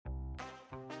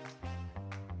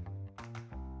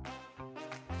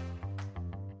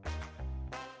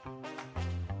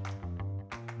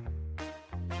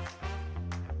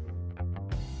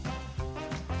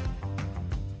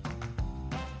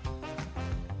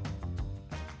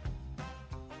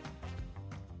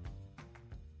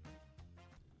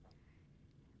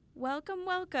Welcome,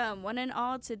 welcome, one and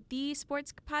all, to the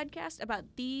sports podcast about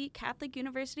the Catholic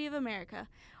University of America.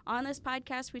 On this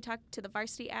podcast, we talk to the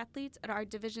varsity athletes at our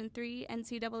Division III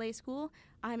NCAA school.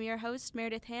 I'm your host,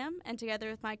 Meredith Ham, and together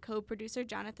with my co-producer,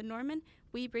 Jonathan Norman,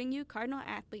 we bring you Cardinal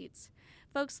athletes.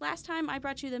 Folks, last time I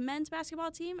brought you the men's basketball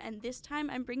team, and this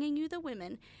time I'm bringing you the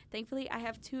women. Thankfully, I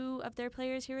have two of their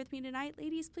players here with me tonight.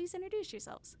 Ladies, please introduce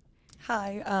yourselves.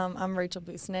 Hi, I'm Rachel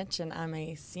Busenich, and I'm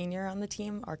a senior on the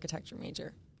team, architecture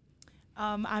major.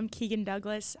 I'm Keegan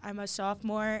Douglas. I'm a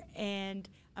sophomore, and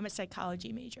I'm a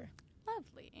psychology major.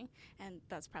 Lovely. And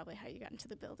that's probably how you got into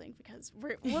the building, because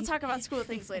we'll talk about school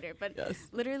things later. But Yes.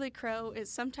 Literally, Crow is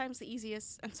sometimes the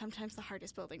easiest and sometimes the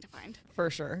hardest building to find. For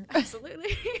sure.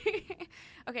 Absolutely.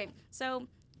 Okay, so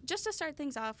just to start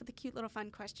things off with a cute little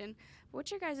fun question, what's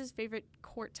your guys' favorite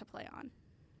court to play on?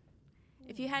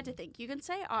 If you had to think, you can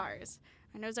say ours.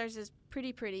 I know ours is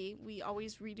pretty. We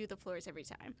always redo the floors every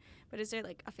time. But is there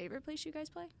like a favorite place you guys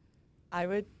play?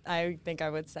 I think I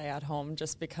would say at home,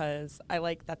 just because I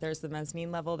like that there's the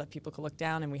mezzanine level that people can look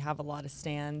down, and we have a lot of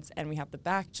stands, and we have the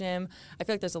back gym. I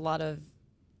feel like there's a lot of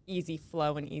easy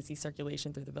flow and easy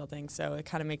circulation through the building, so it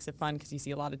kind of makes it fun because you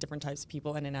see a lot of different types of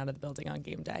people in and out of the building on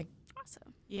game day.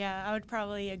 Awesome. Yeah, I would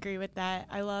probably agree with that.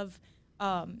 I love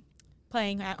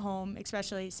playing at home,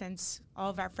 especially since all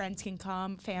of our friends can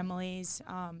come, families.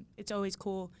 It's always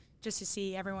cool just to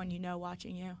see everyone you know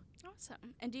watching you.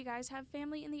 Awesome. And do you guys have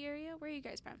family in the area? Where are you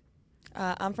guys from?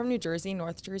 I'm from New Jersey,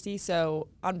 North Jersey, so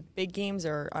on big games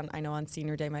I know on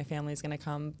senior day my family's going to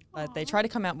come, but they try to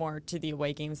come out more to the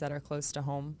away games that are close to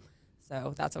home,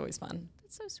 so that's always fun.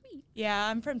 That's so sweet. Yeah,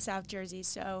 I'm from South Jersey,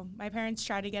 so my parents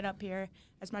try to get up here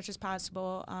as much as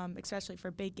possible, especially for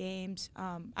big games.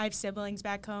 I have siblings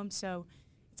back home, so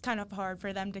it's kind of hard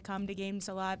for them to come to games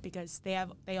a lot because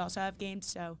they also have games,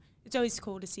 so it's always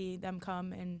cool to see them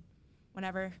come and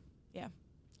whenever, yeah.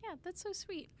 Yeah, that's so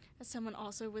sweet. As someone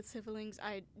also with siblings,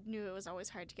 I knew it was always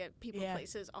hard to get people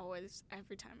places always,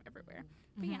 every time, everywhere.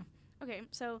 But yeah. Okay,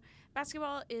 so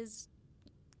basketball is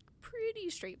pretty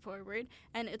straightforward,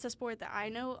 and it's a sport that I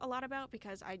know a lot about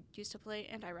because I used to play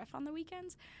and I ref on the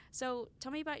weekends. So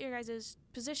tell me about your guys'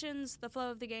 positions, the flow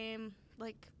of the game,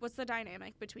 like what's the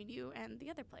dynamic between you and the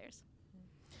other players?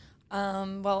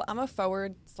 Well, I'm a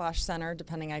forward/center,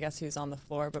 depending, I guess, who's on the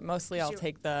floor, but mostly I'll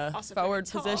take the forward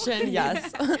position.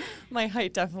 Yes, my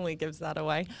height definitely gives that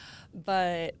away.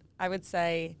 But I would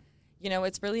say,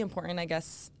 it's really important, I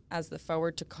guess, as the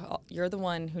forward to call. You're the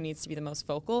one who needs to be the most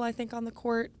vocal, I think, on the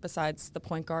court, besides the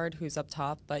point guard who's up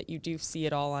top. But you do see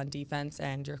it all on defense,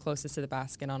 and you're closest to the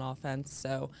basket on offense.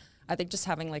 So I think just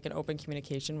having like an open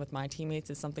communication with my teammates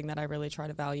is something that I really try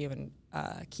to value and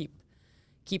keep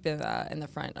it in the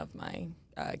front of my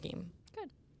game. Good.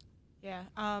 Yeah,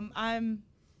 I'm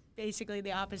basically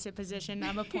the opposite position.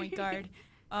 I'm a point guard,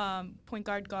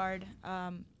 guard.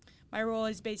 My role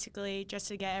is basically just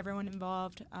to get everyone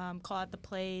involved, call out the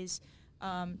plays,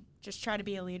 just try to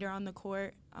be a leader on the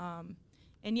court.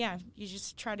 And, yeah, you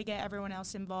just try to get everyone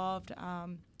else involved.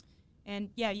 And,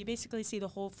 yeah, you basically see the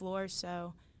whole floor.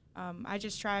 So I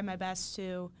just try my best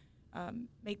to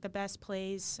make the best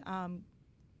plays.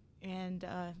 And,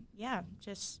 yeah,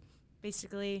 just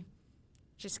basically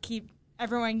just keep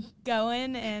everyone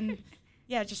going and,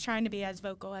 yeah, just trying to be as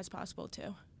vocal as possible,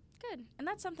 too. Good. And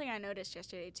that's something I noticed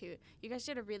yesterday, too. You guys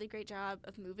did a really great job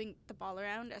of moving the ball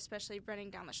around, especially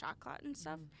running down the shot clock and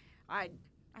stuff. I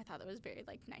thought that was very,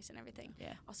 nice and everything.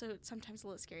 Yeah. Also, sometimes a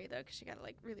little scary, though, because you got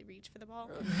to, really reach for the ball.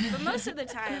 But most of the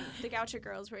time, the Goucher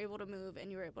girls were able to move,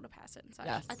 and you were able to pass it. And so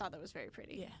yes. I thought that was very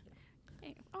pretty. Yeah.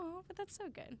 Hey, oh, but that's so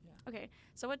good. Yeah. Okay,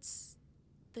 so what's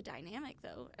the dynamic,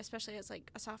 though, especially as,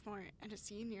 a sophomore and a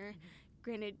senior?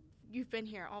 Granted, you've been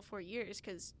here all 4 years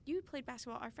because you played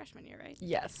basketball our freshman year, right?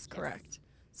 Yes, correct.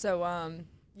 So,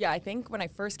 I think when I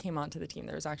first came onto the team,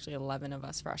 there was actually 11 of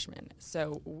us freshmen.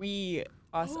 So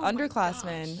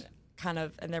underclassmen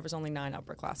and there was only 9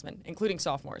 upperclassmen, including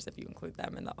sophomores if you include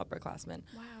them in the upperclassmen.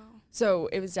 Wow. So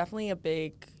it was definitely a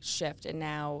big shift. And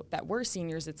now that we're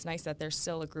seniors, it's nice that there's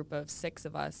still a group of 6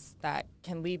 of us that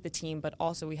can lead the team, but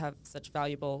also we have such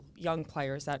valuable young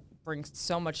players that bring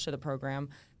so much to the program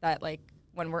that,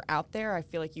 when we're out there, I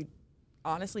feel like you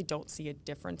honestly don't see a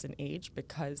difference in age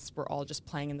because we're all just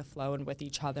playing in the flow and with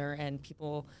each other, and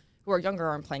people who are younger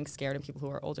aren't playing scared and people who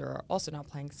are older are also not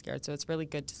playing scared. So it's really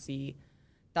good to see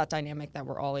that dynamic that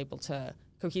we're all able to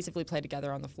cohesively play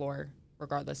together on the floor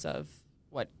regardless of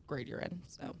what grade you're in.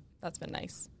 So that's been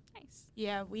nice. Nice.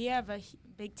 Yeah, we have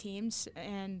big teams,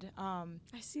 and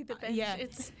I see the bench. Yeah.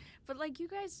 But like you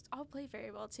guys all play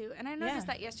very well too, and I noticed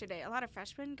that yesterday. A lot of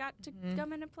freshmen got to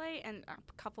come in and play, and a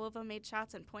couple of them made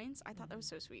shots and points. I thought that was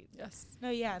so sweet. Yes. No,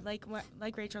 yeah, like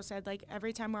Rachel said, like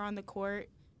every time we're on the court,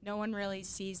 no one really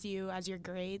sees you as your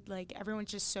grade. Like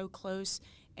everyone's just so close,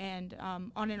 and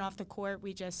on and off the court,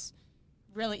 we just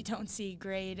really don't see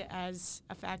grade as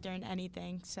a factor in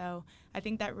anything. So I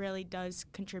think that really does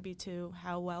contribute to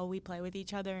how well we play with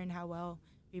each other and how well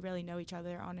we really know each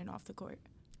other on and off the court.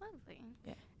 Lovely.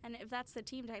 Yeah. And if that's the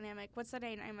team dynamic, what's the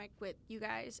dynamic with you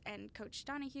guys and Coach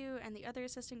Donahue and the other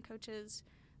assistant coaches?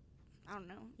 I don't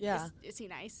know. Yeah. Is he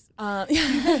nice?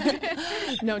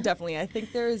 No, definitely. I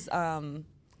think there's a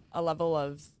level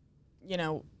of,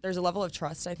 there's a level of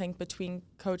trust, I think, between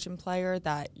coach and player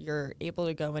that you're able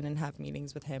to go in and have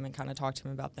meetings with him and kind of talk to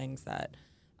him about things that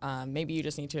maybe you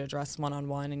just need to address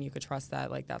one-on-one, and you could trust that,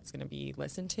 like, that's going to be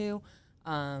listened to.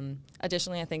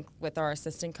 Additionally, I think with our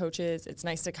assistant coaches, it's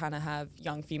nice to kind of have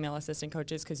young female assistant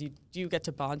coaches because you do get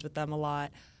to bond with them a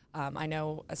lot. I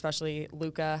know especially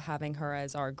Luca, having her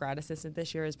as our grad assistant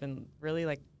this year has been really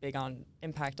like big on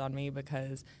impact on me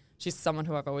because she's someone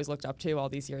who I've always looked up to all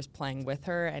these years playing with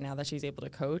her, and now that she's able to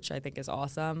coach, I think is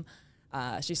awesome.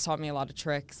 She's taught me a lot of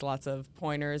tricks, lots of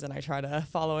pointers, and I try to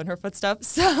follow in her footsteps.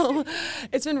 So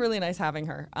it's been really nice having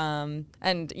her.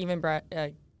 And even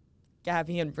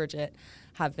Gabby and Bridget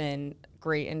have been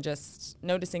great in just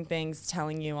noticing things,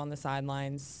 telling you on the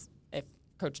sidelines if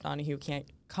Coach Donahue can't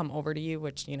come over to you,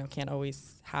 which, can't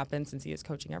always happen since he is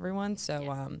coaching everyone.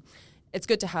 So it's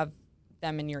good to have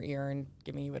them in your ear and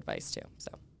giving you advice too.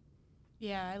 So.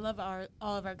 Yeah, I love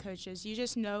all of our coaches. You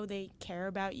just know they care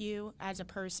about you as a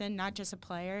person, not just a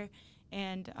player.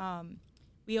 And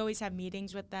we always have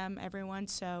meetings with them, everyone.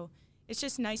 So it's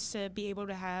just nice to be able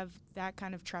to have that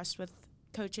kind of trust with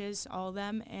coaches, all of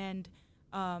them. And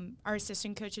our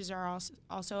assistant coaches are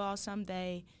also awesome.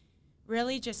 They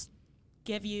really just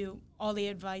give you all the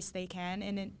advice they can,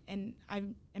 and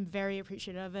I'm very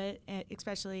appreciative of it.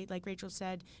 Especially like Rachel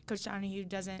said, Coach Donahue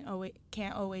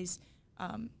can't always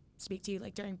speak to you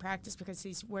like during practice because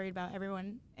he's worried about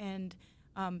everyone. And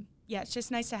it's just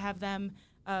nice to have them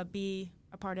be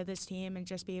a part of this team and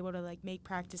just be able to like make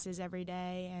practices every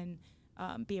day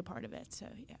and be a part of it. So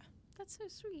yeah. That's so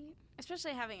sweet.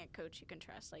 Especially having a coach you can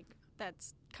trust. Like, that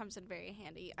comes in very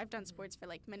handy. I've done sports for,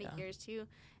 like, many years, too.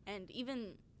 And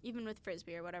even with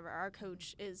Frisbee or whatever, our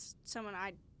coach is someone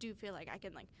I do feel like I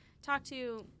can, like, talk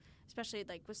to, especially,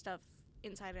 like, with stuff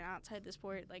inside and outside the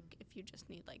sport. Like, if you just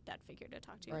need, like, that figure to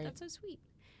talk to. Right. That's so sweet.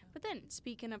 But then,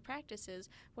 speaking of practices,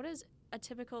 what does a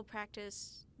typical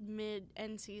practice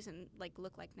mid-end season, like,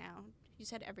 look like now? You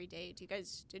said every day. Did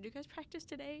you guys practice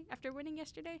today after winning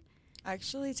yesterday?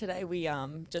 Actually, today we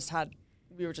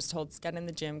were just told to get in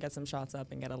the gym, get some shots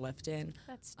up, and get a lift in.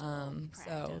 That's still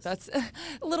so that's a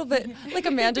little bit like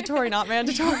a mandatory, not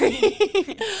mandatory.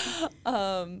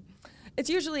 It's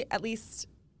usually at least,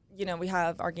 we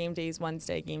have our game days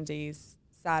Wednesday, game days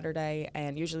Saturday,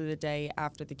 and usually the day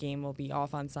after the game will be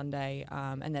off on Sunday,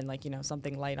 and then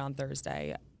something light on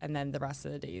Thursday, and then the rest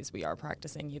of the days we are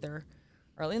practicing either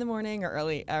early in the morning or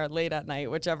late at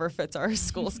night, whichever fits our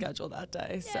school schedule that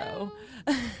day. Yeah. So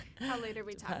how late are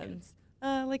we talking?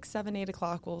 Like 7, 8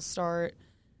 o'clock we'll start.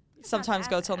 Sometimes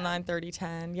go till 9:30,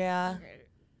 10. Yeah. Okay.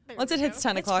 Once it hits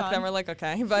 10 o'clock, then we're like,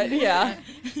 okay. But yeah,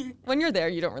 when you're there,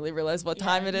 you don't really realize what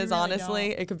time it is, really honestly.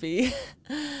 don't. It could be,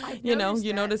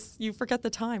 you forget the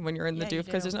time when you're in the doof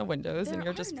because there's no windows and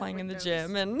you're just playing in the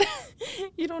gym and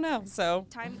you don't know. So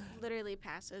time literally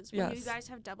passes. When you guys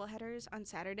have doubleheaders on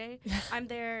Saturday, I'm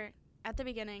there at the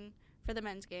beginning for the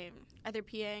men's game, either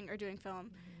PAing or doing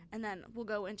film. And then we'll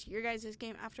go into your guys'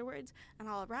 game afterwards, and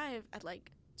I'll arrive at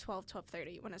like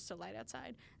 12:30 when it's still light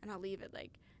outside, and I'll leave at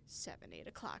like 7, 8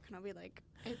 o'clock, and I'll be like,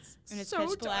 it's so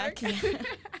pitch dark. black.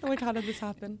 I'm like, how did this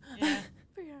happen? Yeah.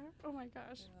 But yeah, oh my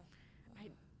gosh.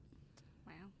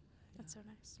 Wow, that's so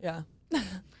nice. Yeah.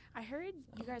 I heard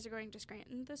you guys are going to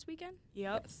Scranton this weekend.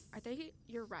 Yep. Are they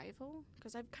your rival?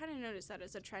 Because I've kind of noticed that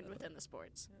as a trend within the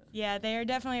sports. Yeah, they are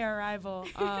definitely our rival.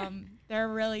 They're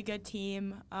a really good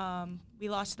team. We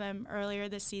lost them earlier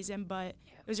this season, but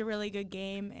it was a really good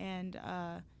game. And,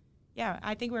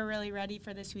 I think we're really ready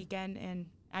for this weekend, and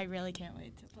I really can't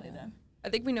wait to play them. I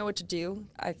think we know what to do.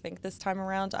 I think this time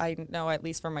around, I know at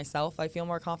least for myself, I feel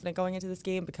more confident going into this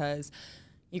game because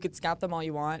you could scout them all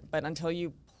you want, but until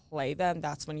you play them,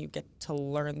 that's when you get to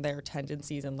learn their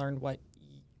tendencies and learn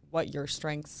what your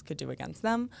strengths could do against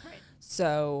them. Right.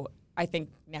 So I think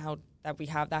now that we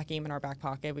have that game in our back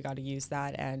pocket, we got to use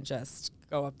that and just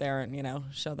go up there and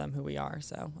show them who we are.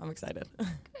 So I'm excited.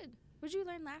 Good. did you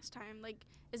learn last time? Like,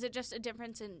 is it just a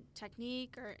difference in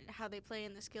technique or how they play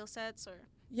in the skill sets, or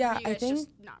yeah, were you guys I think just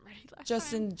not ready last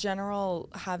just time? in general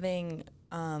having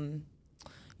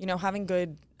having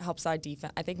good help side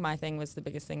defense. I think my thing was the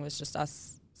biggest thing was just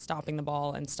us stopping the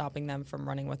ball and stopping them from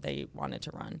running what they wanted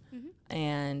to run,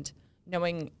 and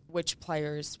knowing which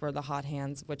players were the hot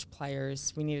hands, which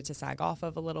players we needed to sag off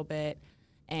of a little bit,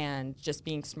 and just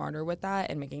being smarter with that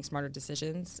and making smarter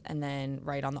decisions. And then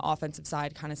right on the offensive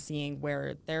side, kind of seeing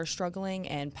where they're struggling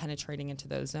and penetrating into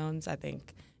those zones, I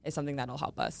think is something that'll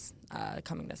help us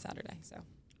coming this Saturday. So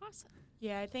Awesome.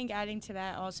 Yeah, I think adding to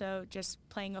that also just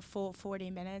playing a full 40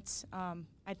 minutes.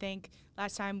 I think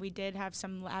last time we did have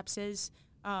some lapses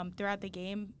throughout the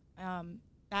game.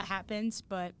 That happens,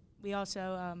 but we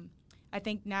also, I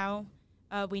think now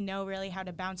we know really how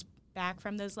to bounce back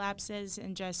from those lapses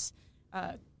and just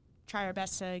try our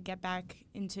best to get back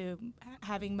into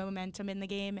having momentum in the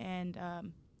game. And,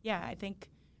 I think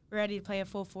we're ready to play a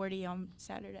full 40 on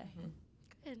Saturday.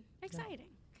 Good. Exciting.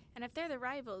 And if they're the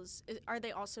rivals, are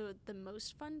they also the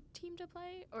most fun team to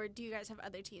play, or do you guys have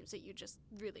other teams that you just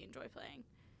really enjoy playing?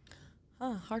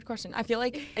 Hard question. I feel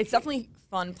like it's definitely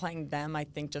fun playing them, I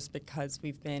think, just because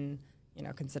we've been,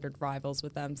 considered rivals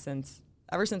with them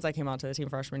ever since I came onto the team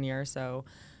freshman year. So,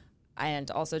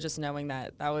 and also just knowing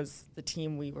that was the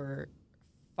team we were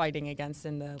fighting against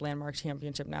in the Landmark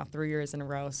Championship now 3 years in a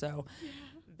row. So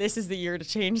this is the year to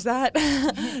change that,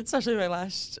 especially my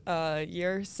last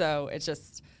year. So it's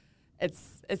just,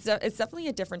 it's definitely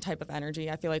a different type of energy.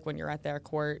 I feel like when you're at their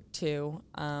court too,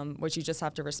 which you just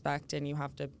have to respect and you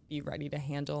have to be ready to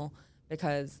handle,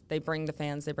 because they bring the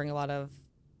fans, they bring a lot of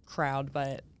crowd,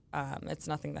 but it's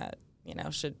nothing that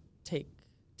should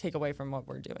take away from what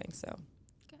we're doing. So,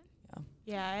 good.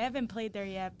 Yeah, I haven't played there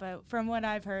yet, but from what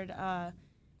I've heard,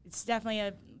 it's definitely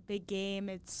a big game.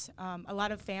 It's a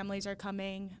lot of families are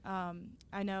coming.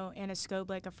 I know Anna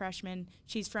Skoblik, a freshman,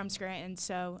 she's from Scranton,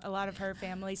 so a lot of her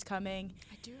family's coming.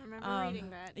 I do remember reading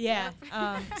that. Yeah.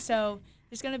 So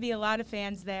there's going to be a lot of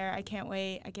fans there. I can't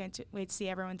wait. I can't wait to see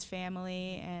everyone's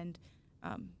family, and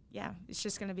it's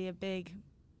just going to be a big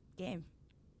game.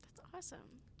 That's awesome.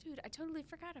 Dude, I totally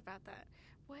forgot about that.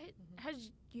 What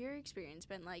has your experience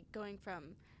been like going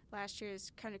from last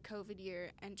year's kind of COVID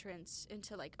year entrance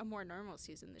into like a more normal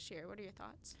season this year? What are your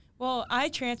thoughts? Well, I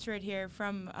transferred here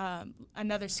from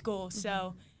another school,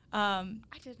 so I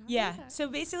did not know that. So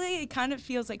basically it kind of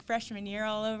feels like freshman year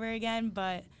all over again,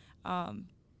 but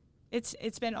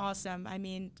it's been awesome. I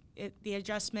mean, the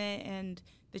adjustment and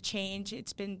the change,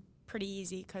 it's been pretty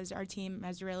easy because our team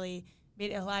has really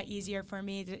made it a lot easier for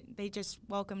me. They just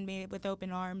welcomed me with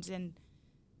open arms and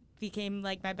became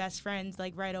like my best friends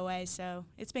like right away, so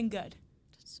it's been good.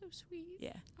 That's so sweet.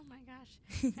 Yeah. Oh my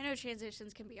gosh. I know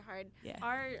transitions can be hard. Yeah.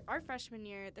 Our freshman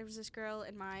year, there was this girl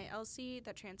in my LC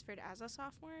that transferred as a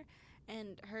sophomore,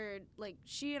 and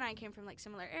she and I came from like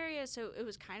similar areas, so it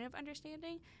was kind of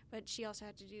understanding, but she also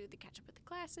had to do the catch up with the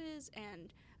classes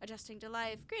and adjusting to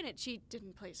life. Granted, she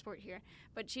didn't play sport here,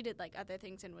 but she did like other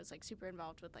things and was like super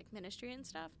involved with like ministry and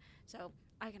stuff. So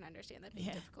I can understand that being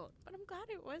difficult, but I'm glad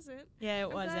it wasn't. Yeah,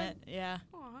 it wasn't. Yeah.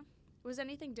 Aw. Was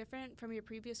anything different from your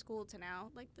previous school to now,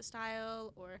 like the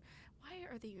style, or why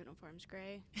are the uniforms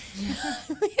gray?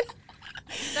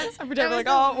 We're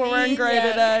we're wearing gray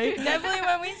today. Definitely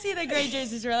when we see the gray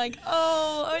jerseys, we're like,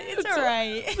 oh, it's all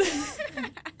right.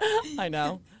 I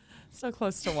know. So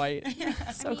close to white.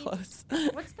 Close.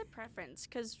 What's the preference?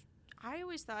 Because I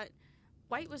always thought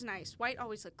white was nice. White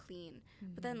always looked clean.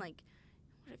 But then, like,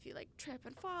 what if you, like, trip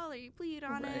and fall or you bleed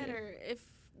on it? Or if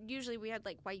usually we had,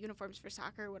 like, white uniforms for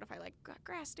soccer. What if I, like, got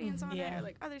grass stains on it or,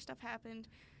 like, other stuff happened?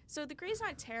 So the gray's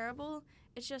not terrible.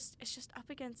 It's just up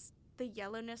against the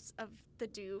yellowness of the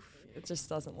doof. It just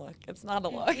doesn't look. It's not a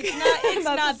look. It's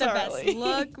not the best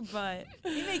look, but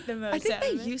we make the most I think out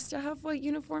of they it. used to have white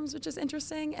uniforms, which is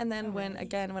interesting. And then when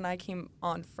I came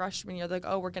on freshman year, they're like,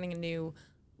 oh, we're getting a new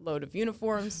load of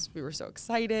uniforms. We were so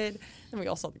excited. And we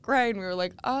all saw the gray, and we were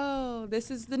like, oh,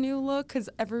 this is the new look. Because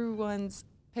everyone's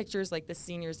pictures, like the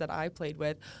seniors that I played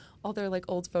with, all their like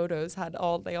old photos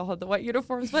they all had the white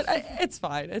uniforms, but it's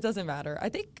fine. It doesn't matter. I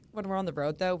think when we're on the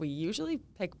road though, we usually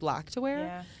pick black to wear.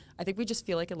 Yeah. I think we just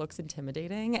feel like it looks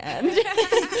intimidating, and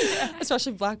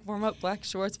especially black warm up, black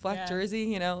shorts, black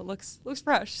jersey. It looks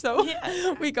fresh. So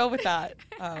we go with that.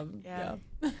 I don't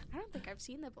think I've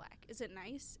seen the black. Is it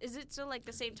nice? Is it still like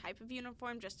the same type of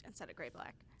uniform, just instead of gray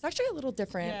black? It's actually a little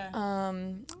different. Yeah.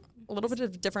 A little bit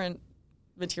of different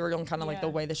material and kind of like the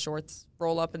way the shorts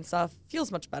roll up and stuff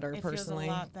feels much better personally.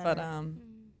 Feels a lot better.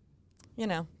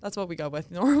 But that's what we go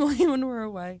with normally when we're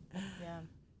away. Yeah.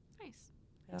 Nice.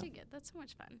 I dig it. That's so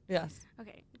much fun. Yes.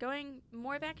 Okay, going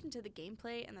more back into the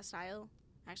gameplay and the style.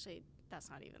 Actually, that's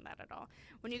not even that at all.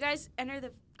 When you guys enter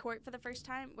the court for the first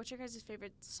time, what's your guys'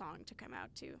 favorite song to come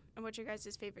out to? And what's your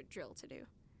guys' favorite drill to do?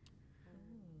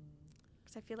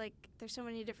 Because I feel like there's so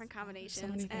many different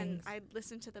combinations, and I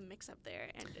listen to the mix up there,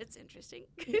 and it's interesting.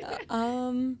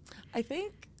 I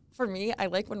think for me, I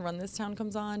like when Run This Town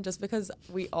comes on, just because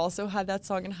we also had that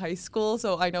song in high school,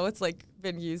 so I know it's like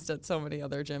been used at so many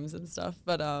other gyms and stuff,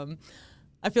 but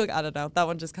I feel like, I don't know, that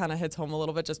one just kind of hits home a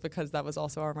little bit, just because that was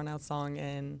also our run out song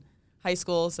in high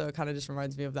school, so it kind of just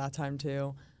reminds me of that time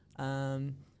too.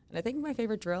 And I think my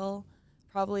favorite drill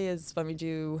probably is when we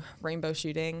do rainbow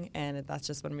shooting, and that's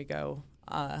just when we go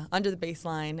under the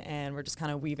baseline and we're just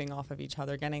kind of weaving off of each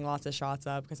other, getting lots of shots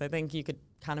up, because I think you could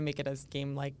kind of make it as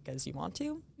game-like as you want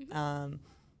to,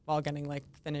 while getting like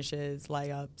finishes,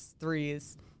 layups,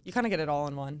 threes. You kind of get it all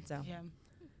in one. So yeah.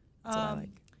 That's what I like.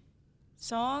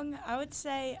 Song, I would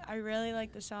say I really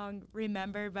like the song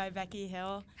 "Remember" by Becky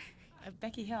Hill.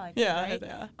 Becky Hill, I think,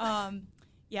 right?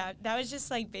 Yeah, that was just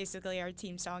like basically our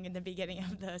team song in the beginning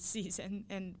of the season,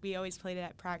 and we always played it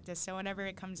at practice. So whenever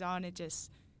it comes on,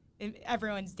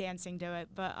 everyone's dancing to it.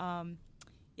 But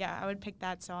yeah, I would pick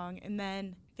that song. And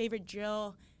then favorite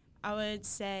drill, I would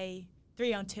say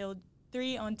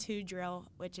 3-on-2 drill,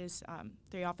 which is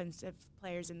 3 offensive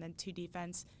players and then 2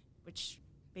 defense, which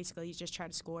basically you just try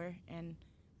to score. And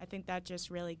I think that just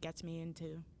really gets me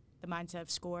into the mindset of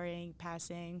scoring,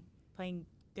 passing, playing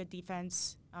good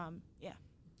defense. Yeah.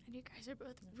 And you guys are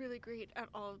both really great at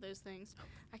all of those things.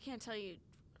 I can't tell you,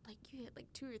 like, you hit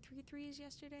like 2 or 3 threes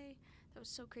yesterday. That was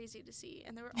so crazy to see,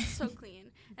 and they were all so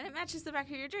clean. And it matches the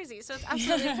back of your jersey, so it's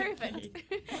absolutely perfect.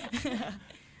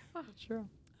 Oh, true.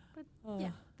 But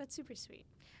yeah, that's super sweet.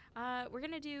 We're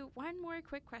going to do one more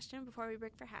quick question before we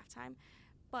break for halftime.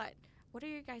 But what are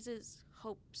your guys'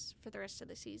 hopes for the rest of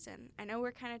the season? I know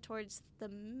we're kind of towards the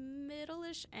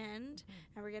middle-ish end,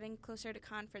 and we're getting closer to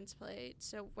conference play.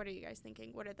 So what are you guys thinking?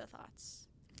 What are the thoughts?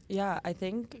 Yeah, I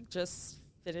think just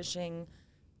finishing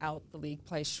out the league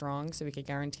play strong so we could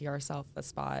guarantee ourselves a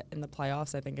spot in the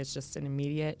playoffs, I think is just an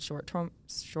immediate short-term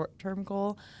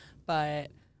goal. But,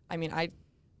 I mean, I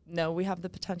know we have the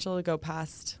potential to go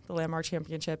past the Landmark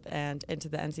Championship and into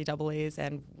the NCAAs,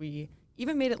 and we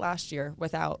even made it last year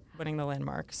without winning the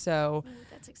Landmark. So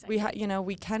that's exciting.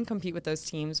 we can compete with those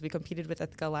teams. We competed with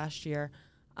Ithaca last year.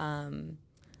 And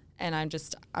I'm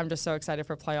just so excited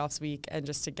for playoffs week and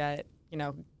just to get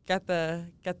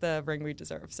the ring we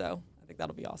deserve. So I think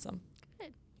that'll be awesome.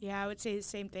 Good. Yeah, I would say the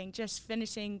same thing. Just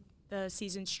finishing the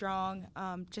season strong,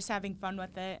 just having fun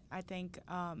with it. I think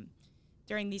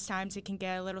during these times it can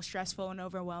get a little stressful and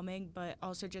overwhelming, but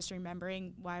also just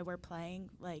remembering why we're playing.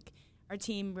 Like, our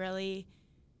team really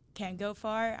can go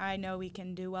far. I know we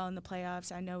can do well in the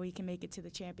playoffs. I know we can make it to the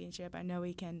championship. I know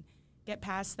we can get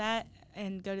past that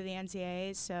and go to the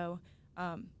NCAAs. So,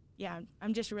 yeah,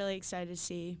 I'm just really excited to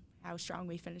see how strong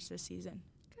we finish this season.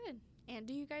 Good. And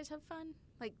do you guys have fun?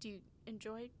 Like, do you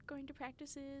enjoy going to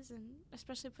practices and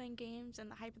especially playing games and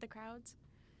the hype of the crowds?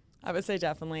 I would say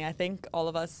definitely. I think all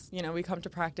of us, we come to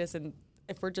practice, and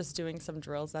if we're just doing some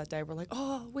drills that day, we're like,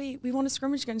 oh, wait, we want to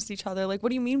scrimmage against each other. Like, what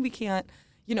do you mean we can't,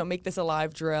 make this a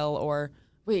live drill? Or,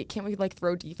 wait, can't we,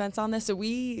 throw defense on this? So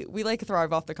we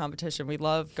thrive off the competition. We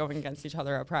love going against each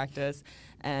other at practice.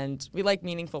 And we like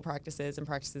meaningful practices and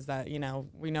practices that, we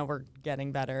know we're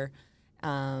getting better.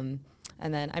 And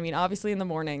then, obviously in the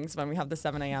mornings when we have the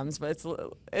 7 a.m.s, but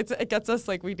it gets us,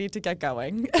 we need to get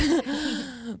going.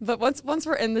 But once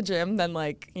we're in the gym, then,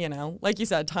 like you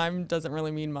said, time doesn't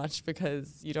really mean much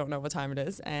because you don't know what time it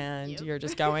is, and you're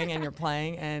just going and you're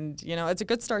playing, and, it's a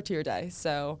good start to your day.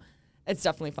 So it's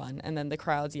definitely fun. And then the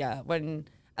crowds, at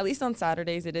least on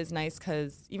Saturdays, it is nice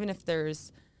because even if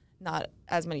there's not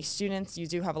as many students, you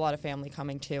do have a lot of family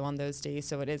coming too on those days,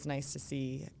 so it is nice to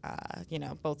see,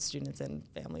 both students and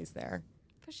families there.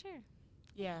 For sure.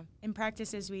 Yeah, in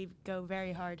practices we go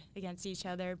very hard against each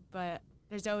other, but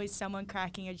there's always someone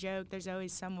cracking a joke. There's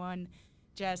always someone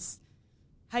just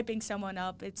hyping someone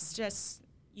up. It's just,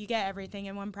 you get everything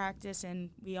in one practice, and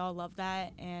we all love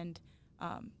that. And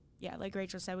yeah, like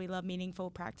Rachel said, we love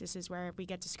meaningful practices where we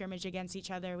get to scrimmage against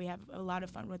each other. We have a lot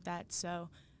of fun with that. So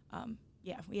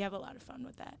yeah, we have a lot of fun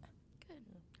with that. Good.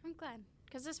 I'm glad.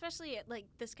 Because especially at,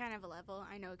 this kind of a level,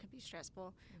 I know it can be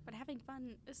stressful, but having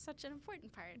fun is such an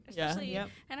important part. Especially, and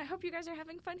I hope you guys are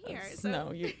having fun here. So.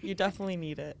 No, you definitely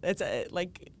need it. It's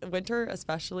winter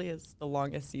especially is the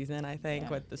longest season, I think,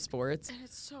 with the sports. And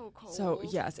it's so cold. So,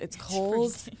 yes, it's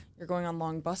cold. You're going on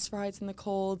long bus rides in the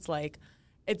colds.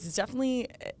 It's definitely,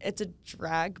 it's a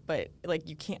drag, but like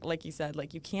you can't, like you said,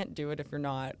 like you can't do it if you're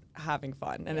not having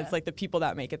fun. And it's like the people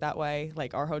that make it that way,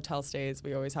 like our hotel stays,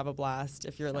 we always have a blast.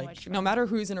 If you're so like, no matter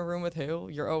who's in a room with who,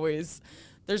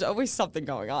 there's always something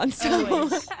going on. So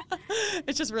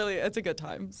it's just really, it's a good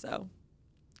time. So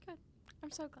good.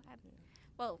 I'm so glad.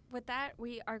 Well, with that,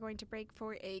 we are going to break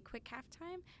for a quick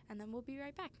halftime, and then we'll be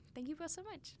right back. Thank you both so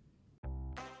much.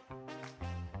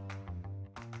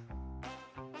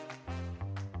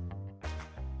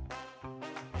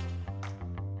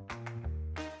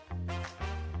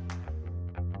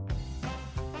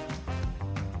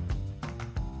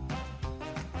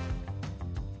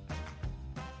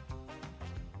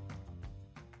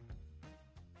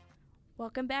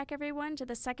 Welcome back, everyone, to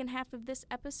the second half of this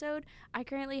episode. I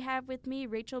currently have with me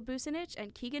Rachel Bucinich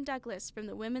and Keegan Douglas from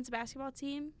the women's basketball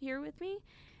team here with me.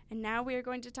 And now we are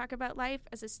going to talk about life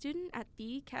as a student at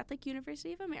the Catholic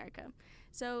University of America.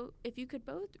 So if you could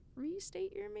both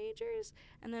restate your majors,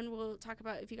 and then we'll talk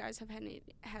about if you guys have had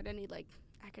any like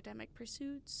academic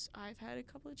pursuits. I've had a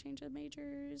couple of change of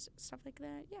majors, stuff like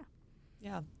that.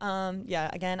 Yeah.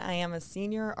 Again, I am a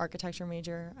senior architecture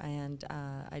major, and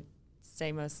I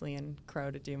stay mostly in Crow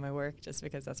to do my work just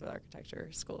because that's what architecture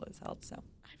school is held. So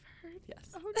I've heard.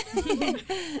 Yes.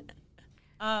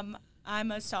 Oh, no.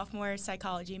 I'm a sophomore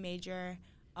psychology major.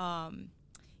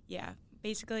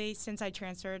 Basically, since I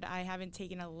transferred, I haven't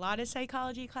taken a lot of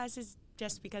psychology classes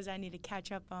just because I need to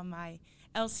catch up on my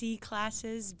LC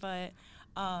classes. But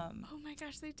oh my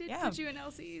gosh, they did put you in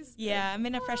LCs. Yeah, I'm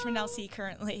in a freshman LC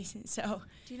currently. So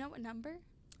do you know what number?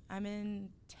 I'm in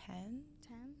 10.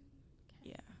 10?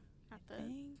 Yeah. I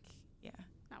think. Yeah.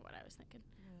 Not what I was thinking.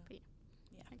 But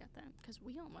yeah, I got that. Because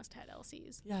we almost had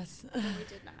LCs. Yes. But we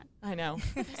did not. I know.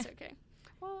 That's okay.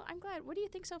 Well, I'm glad. What do you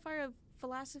think so far of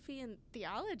philosophy and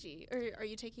theology? Or are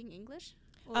you taking English?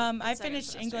 Well, I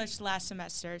finished English last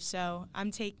semester, so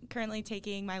I'm currently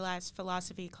taking my last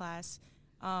philosophy class.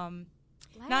 What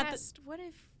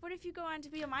if you go on to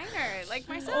be a minor like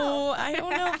myself? Oh, I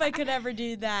don't know if I could ever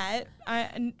do that.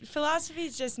 Philosophy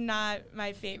is just not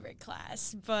my favorite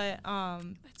class, but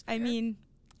I mean,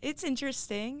 it's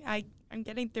interesting. I'm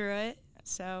getting through it,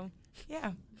 so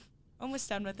yeah, almost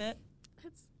done with it.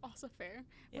 That's also fair.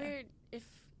 Yeah.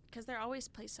 Because they're always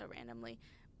placed so randomly.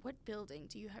 What building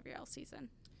do you have your LCs in?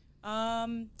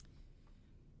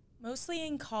 Mostly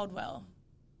in Caldwell.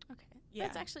 Okay. Yeah.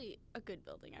 That's actually a good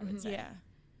building, I would say. Yeah.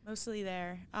 Mostly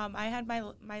there. I had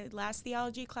my last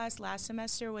theology class last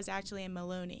semester was actually in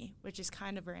Maloney, which is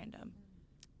kind of random.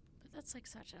 But that's like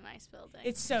such a nice building.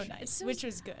 It's so nice, which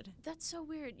was good. That's so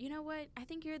weird. You know what? I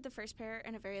think you're the first pair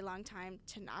in a very long time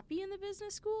to not be in the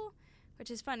business school, which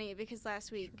is funny because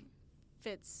last week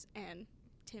Fitz and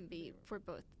Tim B were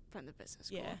both from the business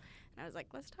school. Yeah. And I was like,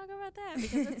 let's talk about that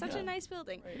because it's such a nice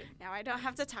building. Right. Now I don't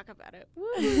have to talk about it. Woo!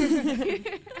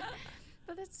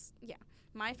 But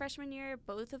my freshman year,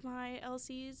 both of my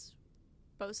LCs,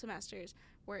 both semesters,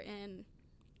 were in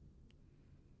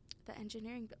the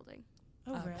engineering building.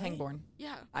 Oh, really? Pangborn.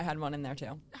 Yeah. I had one in there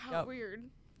too. How weird.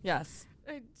 Yes.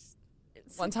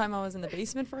 One time I was in the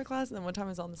basement for a class, and then one time I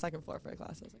was on the second floor for a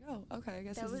class. I was like, oh, okay, I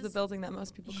guess this is the building that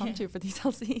most people come to for these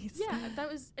LCs. Yeah,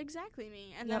 that was exactly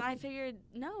me. And then I figured,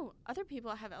 no, other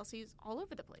people have LCs all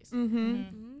over the place.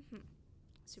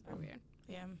 Super weird.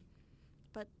 Yeah.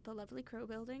 But the lovely Crow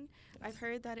building, I've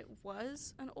heard that it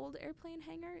was an old airplane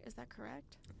hangar. Is that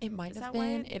correct? It might have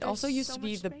been. It also used to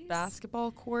be the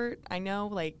basketball court. I know,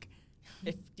 like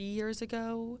 50 years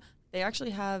ago, they actually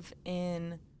have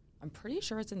I'm pretty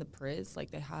sure it's in the Priz.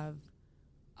 Like they have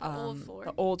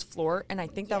the old floor, and I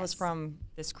think that was from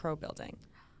this Crow building,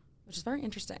 which is very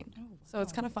interesting. Oh, wow. So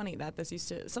it's kind of funny that this used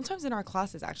to. Sometimes in our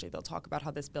classes, actually, they'll talk about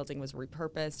how this building was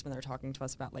repurposed when they're talking to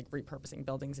us about like repurposing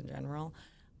buildings in general,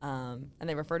 and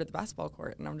they refer to the basketball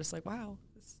court, and I'm just like, wow.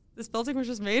 This building was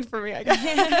just made for me, I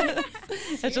guess.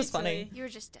 It's just funny. You were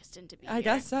just destined to be I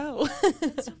guess so.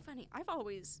 That's so funny. I've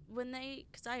always,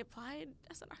 because I applied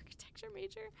as an architecture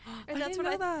major. I didn't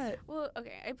know that. Well,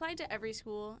 okay, I applied to every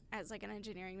school as like an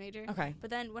engineering major. Okay. But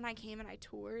then when I came and I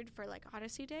toured for like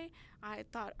Odyssey Day, I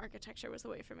thought architecture was the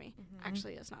way for me. Mm-hmm.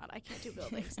 Actually, it's not. I can't do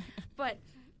buildings. But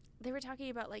they were talking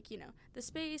about like, the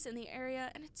space and the area,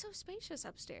 and it's so spacious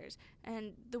upstairs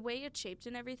and the way it's shaped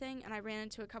and everything. And I ran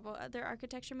into a couple other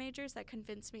architecture majors that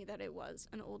convinced me that it was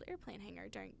an old airplane hangar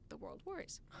during the World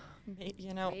Wars. Maybe.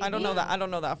 I don't know that. I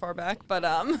don't know that far back, but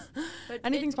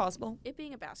anything's possible. It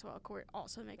being a basketball court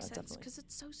also makes sense because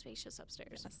it's so spacious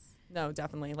upstairs. Yes. No,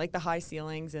 definitely. Like the high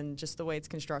ceilings and just the way it's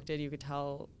constructed, you could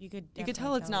tell. You could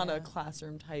tell it's not a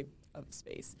classroom type of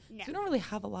space. No. So we don't really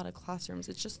have a lot of classrooms.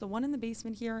 It's just the one in the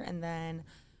basement here, and then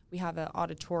we have an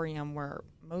auditorium where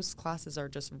most classes are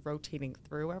just rotating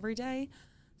through every day.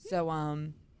 So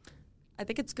I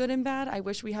think it's good and bad. I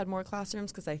wish we had more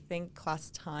classrooms because I think class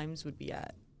times would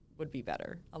be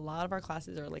better. A lot of our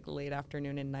classes are like late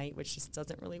afternoon and night, which just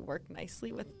doesn't really work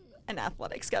nicely with an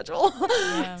athletic schedule.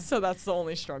 Yeah. So that's the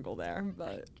only struggle there.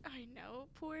 But I know,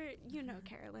 poor,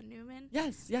 Carolyn Newman.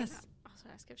 Yes. Also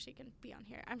ask if she can be on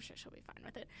here. I'm sure she'll be fine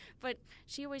with it. But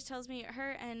she always tells me,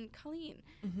 her and Colleen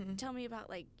tell me about,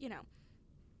 like,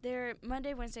 their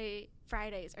Monday, Wednesday,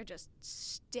 Fridays are just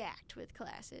stacked with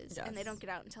classes, and they don't get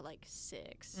out until like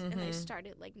 6, and they start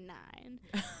at like 9,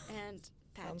 and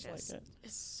that just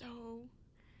is so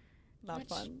not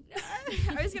fun.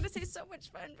 I was gonna say so much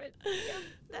fun, but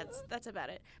yeah, that's about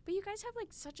it. But you guys have like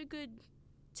such a good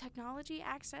technology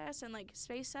access and like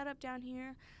space setup down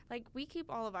here. Like, we keep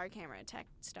all of our camera and tech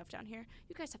stuff down here.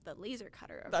 You guys have the laser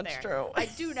cutter over there. That's true. I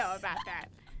do know about that.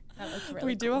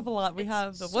 We do have a lot. We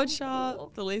have the wood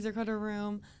shop, the laser cutter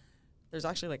room. There's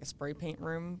actually like a spray paint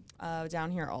room down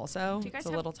here also. Do you guys it's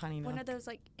a little tiny one nook. of those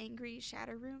like angry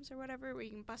shatter rooms or whatever where you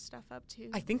can bust stuff up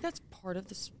too? I think that's part of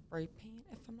the spray paint,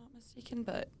 if I'm not mistaken,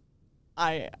 but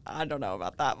I don't know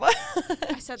about that one.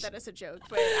 I said that as a joke,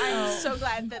 but I'm so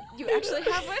glad that you actually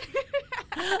have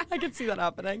one. I can see that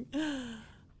happening.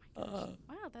 Wow,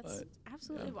 that's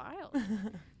absolutely wild.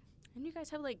 And you guys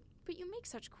have like, but you make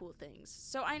such cool things.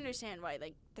 So I understand why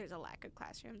like there's a lack of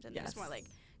classrooms, and there's more like,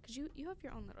 because you have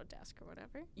your own little desk or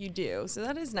whatever. You do. So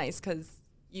that is nice because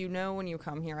when you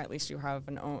come here, at least you have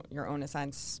your own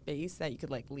assigned space that you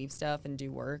could like leave stuff and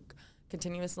do work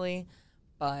continuously.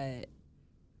 But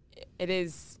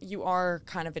you are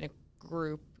kind of in a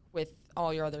group with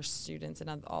all your other students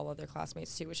and all other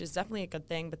classmates too, which is definitely a good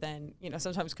thing. But then,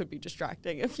 sometimes could be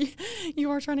distracting if you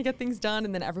are trying to get things done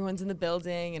and then everyone's in the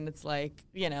building and it's like,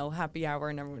 happy hour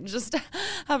and everyone's just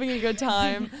having a good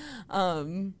time.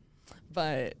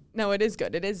 But no, it is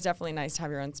good. It is definitely nice to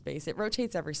have your own space. It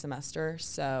rotates every semester.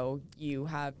 So you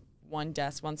have one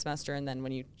desk one semester, and then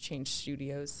when you change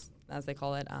studios, as they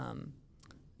call it,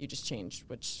 you just change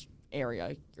which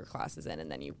area your class is in,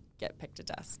 and then you get picked a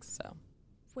desk. So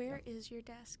where is your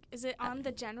desk? Is it on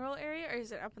the general area or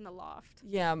is it up in the loft?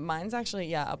 Yeah, mine's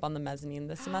actually, up on the mezzanine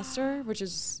this semester, which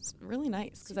is really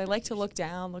nice because I like to look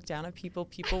down at people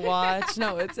watch.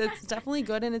 No, it's definitely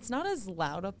good, and it's not as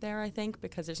loud up there, I think,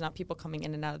 because there's not people coming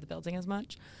in and out of the building as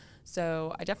much.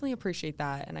 So I definitely appreciate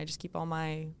that, and I just keep all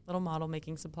my little model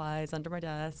making supplies under my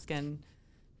desk and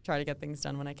try to get things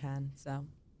done when I can. So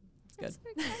it's good.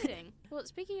 That's so exciting. Well,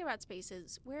 speaking about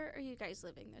spaces, where are you guys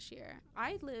living this year?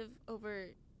 I live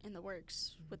over in the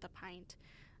Works with the Pint.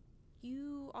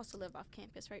 You also live off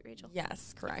campus, right, Rachel?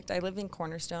 Yes, correct. I live in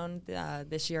Cornerstone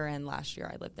this year, and last year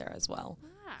I lived there as well.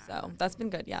 Ah. So that's been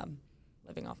good,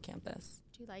 living off campus.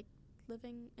 Do you like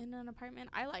living in an apartment?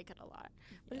 I like it a lot.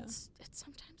 But it's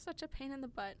sometimes such a pain in the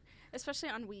butt, especially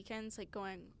on weekends, like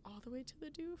going all the way to the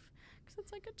doof, because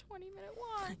it's like a 20-minute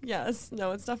walk. Yes.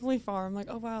 No, it's definitely far. I'm like,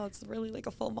 oh, wow, it's really like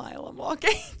a full mile I'm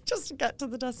walking just to get to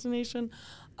the destination.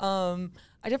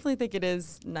 I definitely think it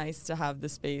is nice to have the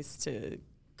space to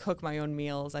cook my own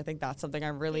meals. I think that's something I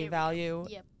really value.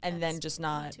 Yep, and then just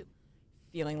not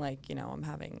feeling like, I'm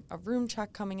having a room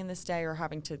check coming in this day or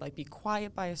having to like be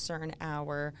quiet by a certain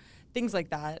hour. Things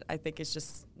like that, I think it's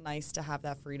just nice to have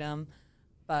that freedom.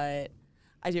 But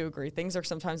I do agree. Things are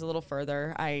sometimes a little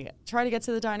further. I try to get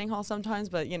to the dining hall sometimes,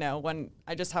 but, when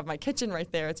I just have my kitchen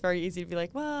right there, it's very easy to be like,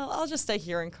 well, I'll just stay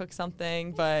here and cook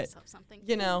something. But, something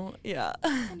yeah.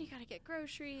 Then you got to get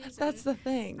groceries. That's the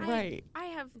thing, right. I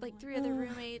have like 3 other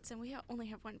roommates, and we only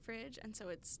have one fridge, and so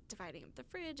it's dividing up the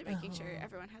fridge and making sure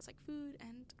everyone has like food,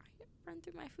 and I run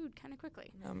through my food kind of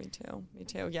quickly. No, me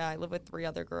too. Yeah, I live with 3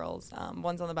 other girls.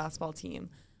 One's on the basketball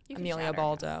team, Amelia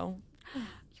Baldo. You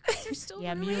guys are still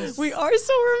roommates. We are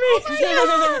still roommates.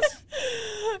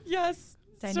 Oh yes.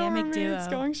 Dynamic duo. It's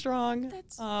going strong.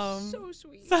 That's so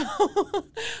sweet. So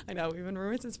I know we've been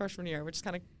roommates since freshman year, which is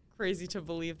kind of crazy to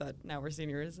believe that now we're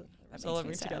seniors. We're still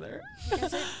living together. You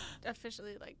guys are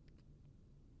officially like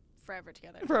forever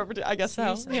together. I guess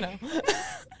so.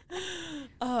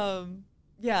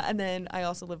 Yeah, and then I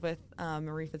also live with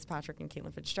Marie Fitzpatrick and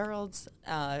Caitlin Fitzgerald.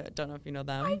 Don't know if you know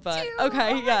them, but do.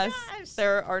 Okay, oh yes, gosh.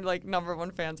 They're our like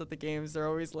 #1 fans at the games. They're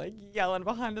always like yelling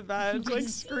behind the bench, like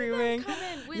screaming. Come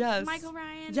in with Michael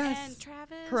Ryan and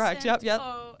Travis. Correct. And, Yep.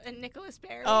 Oh, and Nicholas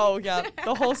Barry. Oh yeah,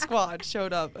 the whole squad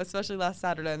showed up, especially last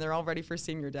Saturday, and they're all ready for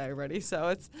senior day already.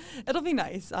 So it'll be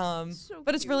nice.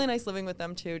 But it's really nice living with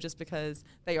them too, just because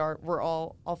we're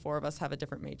all 4 of us have a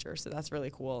different major, so that's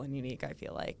really cool and unique. I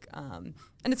feel like,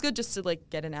 and it's good just to like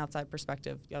get an outside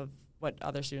perspective of what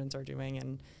other students are doing,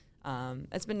 and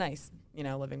it's been nice,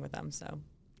 living with them. So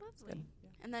lovely.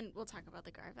 And then we'll talk about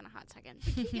the Garv in a hot second.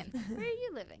 But Keegan, where are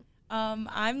you living?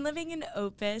 I'm living in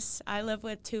Opus. I live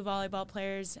with 2 volleyball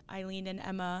players, Eileen and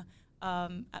Emma,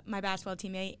 my basketball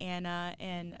teammate, Anna,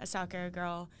 and a soccer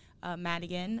girl,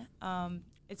 Madigan.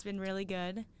 It's been really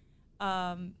good.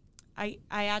 I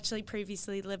actually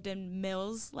previously lived in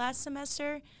Mills last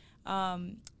semester,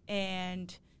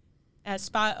 and a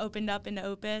spot opened up in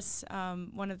Opus.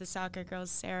 One of the soccer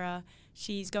girls, Sarah,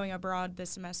 she's going abroad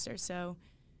this semester, so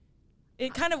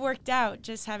it kind of worked out,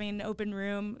 just having an open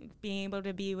room, being able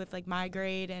to be with, like, my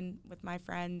grade and with my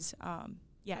friends.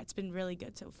 Yeah, it's been really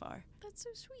good so far. That's so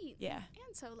sweet. Yeah.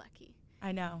 And so lucky.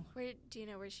 I know. Do you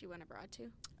know where she went abroad to?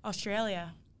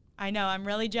 Australia. I know. I'm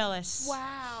really jealous.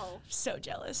 Wow. So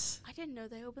jealous. I didn't know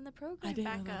they opened the program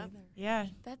back up. Yeah.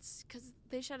 That's because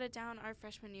they shut it down our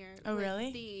freshman year. Oh, with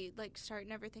really? The start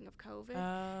and everything of COVID.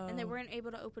 Oh. And they weren't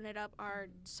able to open it up our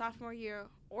sophomore year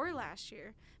or last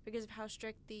year because of how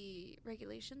strict the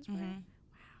regulations were. Wow.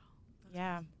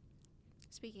 Yeah.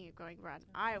 Speaking of going abroad,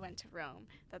 I went to Rome.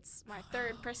 That's my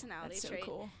third personality That's so trait.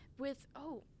 cool. With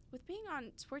being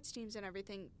on sports teams and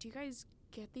everything, do you guys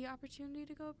get the opportunity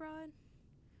to go abroad?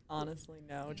 Honestly,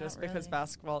 no. Not Just really. because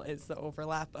basketball is the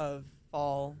overlap of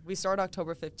fall. We start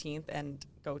October 15th and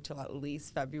go till at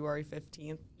least February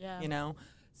 15th. Yeah. You know,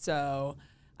 so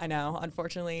I know.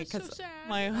 Unfortunately, That's so because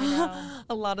sad.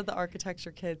 a lot of the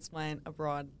architecture kids went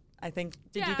abroad. I think.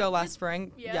 Did you Yeah, go last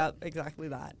spring? yeah. Yep, exactly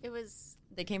that. It was.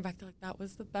 They came back. They're like, that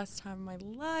was the best time of my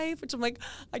life. Which I'm like,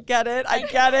 I get it.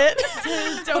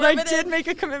 But I did make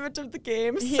a commitment to the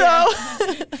game. Yeah.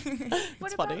 So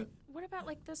it's funny. What about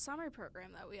like the summer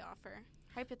program that we offer?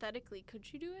 Hypothetically,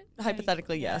 could you do it?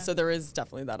 Hypothetically, yeah. Yeah. So there is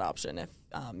definitely that option if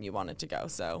you wanted to go.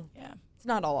 So Yeah. it's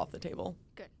not all off the table.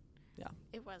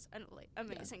 It was an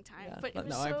amazing time, Yeah. but it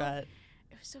was I bet.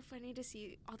 it was so funny to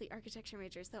see all the architecture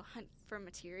majors they'll hunt for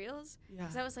materials. Yeah.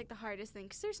 'Cause that was like the hardest thing.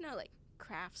 'Cause there's no like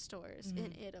craft stores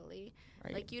in Italy.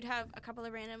 Right. Like you'd have a couple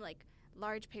of random like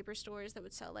large paper stores that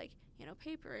would sell like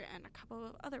paper and a couple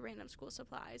of other random school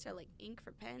supplies or like ink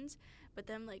for pens, but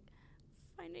then like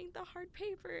finding the hard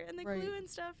paper and the glue and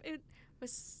stuff, it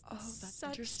was that's such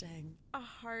interesting. a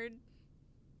hard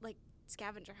like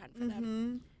scavenger hunt for them.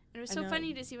 Mm-hmm. And it was I so know.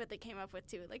 funny to see what they came up with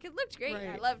too. Like it looked great.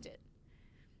 I Right. loved it.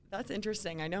 That's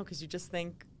interesting. I know, because you just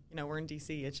think, we're in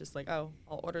DC. It's just like, oh,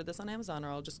 I'll order this on Amazon,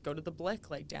 or I'll just go to the Blick,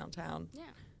 like downtown. Yeah.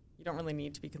 You don't really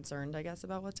need to be concerned, I guess,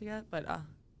 about what to get. But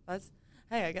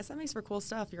hey, I guess that makes for cool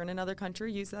stuff. You're in another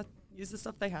country, use the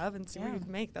stuff they have and see what you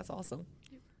can make. That's awesome.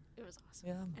 It was awesome.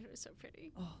 Yeah. And it was so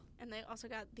pretty. Oh. And they also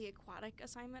got the aquatic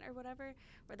assignment or whatever,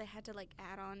 where they had to like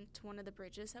add on to one of the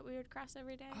bridges that we would cross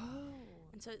every day. Oh.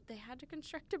 And so they had to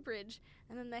construct a bridge,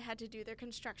 and then they had to do their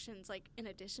constructions like in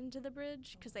addition to the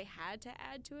bridge, because they had to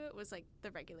add to it was like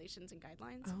the regulations and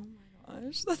guidelines. Oh my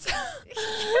gosh,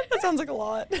 that sounds like a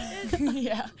lot.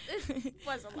 Yeah. It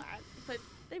was a lot, but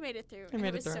they made it through, They and made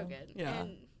it was it so through. good. Yeah.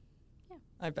 And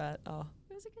I bet. Oh,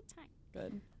 it was a good time.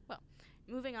 good.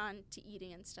 Moving on to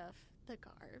eating and stuff, the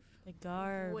Garv. The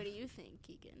Garv. What do you think,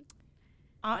 Keegan?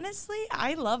 Honestly,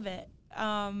 I love it.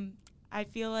 I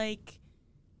feel like,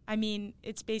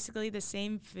 it's basically the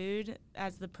same food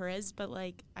as the Perez, but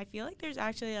like I feel like there's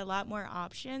actually a lot more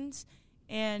options,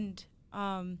 and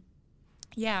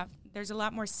there's a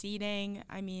lot more seating.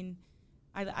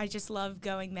 I just love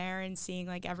going there and seeing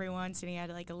like everyone sitting at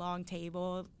like a long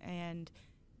table and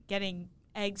getting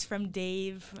eggs from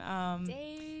Dave.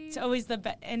 Dave. It's always the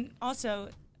best. And also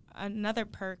another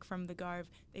perk from the Garv,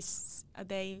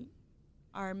 they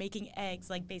are making eggs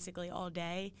like basically all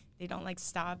day. They don't like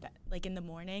stop like in the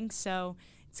morning. So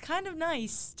it's kind of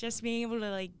nice just being able to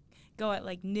like go at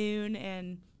like noon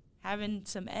and having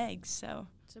some eggs. So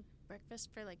Breakfast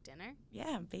for like dinner?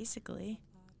 yeah, basically.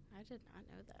 I did not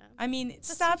know that. It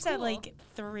so stops at cool. like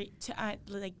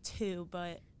 2,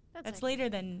 but that's like later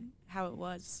than how it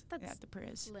was That's at the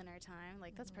Perez. dinner time.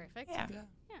 Like that's perfect. Yeah.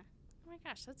 Oh my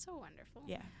gosh, that's so wonderful.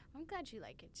 Yeah. I'm glad you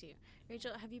like it too.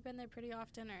 Rachel, have you been there pretty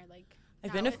often or like? I've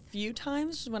not been a with- few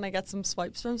times when I get some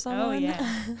swipes from someone.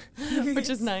 yeah. Which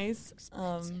is nice.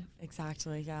 Expensive.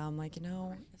 Exactly. Yeah. I'm like, if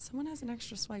someone has an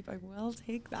extra swipe, I will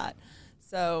take that.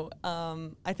 So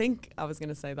I think I was going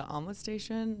to say the omelet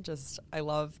station, I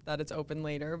love that it's open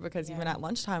later, because even Yeah. at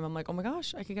lunchtime, I'm like, oh my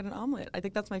gosh, I could get an omelet. I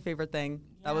think that's my favorite thing.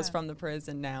 That was Yeah. from the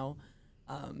prison now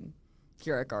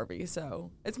here at Garvey.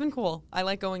 So it's been cool. I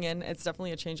like going in. It's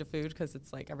definitely a change of food, because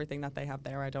it's like everything that they have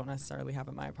there I don't necessarily have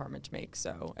in my apartment to make.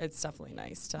 So it's definitely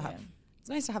nice to have. It's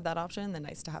nice to have that option, and then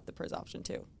nice to have the Priz option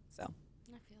too. So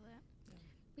I feel that.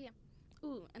 But yeah.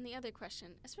 Ooh, and the other question,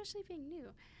 especially being new,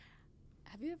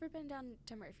 have you ever been down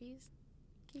to Murphy's,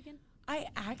 Keegan? I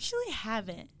actually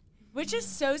haven't. Which is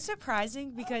so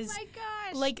surprising because, oh my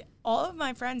gosh, like, all of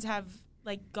my friends have,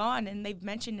 like, gone and they've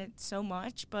mentioned it so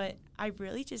much, but I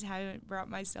really just haven't brought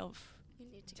myself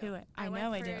to it. I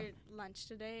know I do. I went for lunch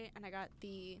today and I got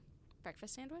the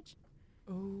breakfast sandwich.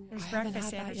 Ooh, there's breakfast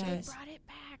sandwiches. They brought it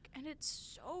back and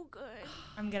it's so good.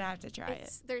 I'm going to have to try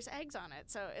it. There's eggs on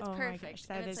it, so it's perfect. My gosh,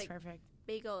 that is perfect.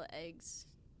 Bagel, eggs,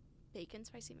 bacon,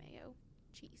 spicy mayo,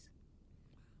 cheese.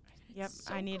 Yep,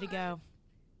 so I need to go.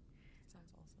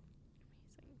 Sounds awesome.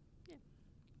 Amazing. Yeah.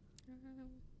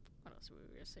 What else were we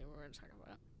going to say we were going to talk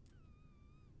about?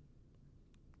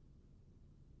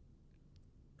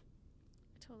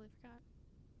 I totally forgot.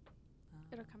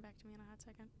 It'll come back to me in a hot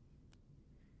second.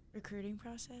 Recruiting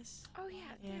process? Oh,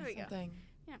 yeah. There we go.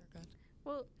 Yeah. Good.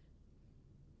 Well,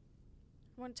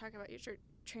 I want to talk about your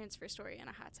transfer story in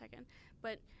a hot second.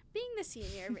 But being the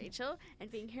senior, Rachel, and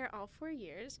being here all 4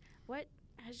 years, what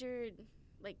has your,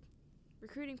 like,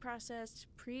 recruiting process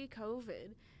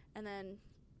pre-COVID and then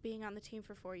being on the team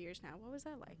for 4 years now, what was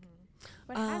that like?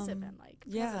 What has it been like?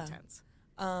 Yeah. Tense.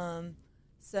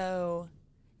 So,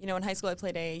 you know, in high school I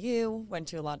played AAU, went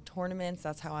to a lot of tournaments.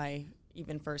 That's how I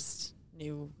even first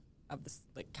knew of this,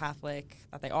 like, Catholic,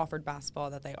 that they offered basketball,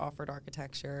 that they offered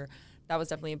architecture. That was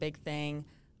definitely a big thing.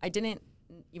 I didn't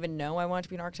even know I wanted to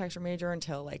be an architecture major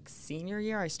until, like, senior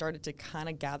year. I started to kind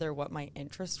of gather what my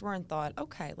interests were and thought,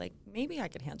 okay, like, maybe I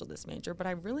could handle this major, but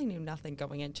I really knew nothing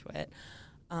going into it.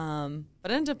 But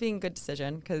it ended up being a good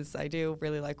decision because I do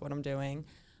really like what I'm doing.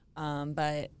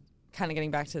 But kind of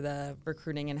getting back to the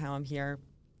recruiting and how I'm here,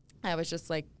 I was just,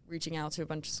 like, reaching out to a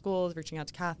bunch of schools, reaching out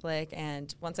to Catholic,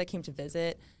 and once I came to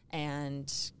visit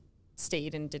and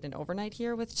stayed and did an overnight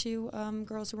here with two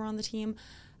girls who were on the team,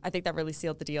 I think that really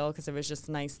sealed the deal because it was just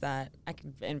nice that I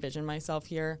could envision myself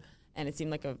here, and it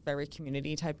seemed like a very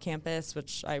community-type campus,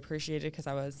 which I appreciated because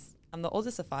I'm the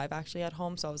oldest of 5 actually at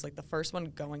home, so I was, like, the first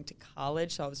one going to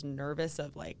college, so I was nervous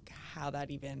of, like, how that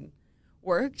even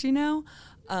worked, you know?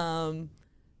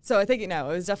 So I think, you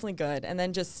know, it was definitely good. And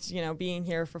then just, you know, being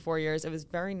here for 4 years, it was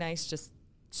very nice just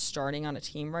starting on a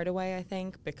team right away, I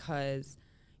think, because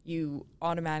you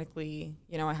automatically,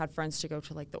 you know, I had friends to go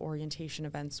to, like, the orientation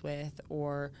events with,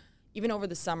 or even over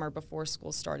the summer before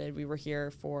school started, we were here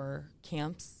for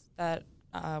camps that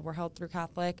were held through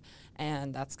Catholic,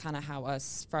 and that's kind of how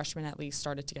us freshmen at least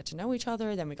started to get to know each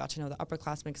other. Then we got to know the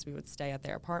upperclassmen because we would stay at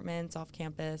their apartments off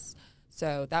campus.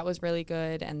 So that was really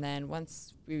good. And then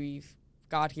once we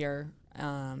got here,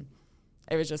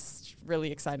 it was just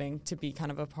really exciting to be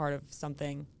kind of a part of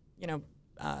something, you know,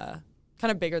 kind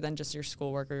of bigger than just your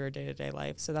schoolwork or your day-to-day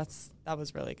life. So that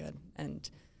was really good. And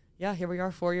yeah, here we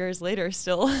are 4 years later,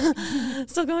 still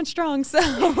going strong. So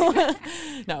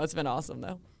no, it's been awesome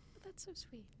though. That's so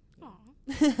sweet.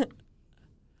 Aw.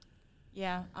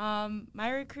 Yeah. My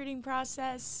recruiting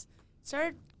process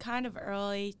started kind of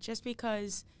early just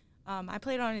because I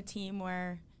played on a team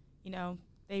where, you know,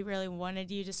 they really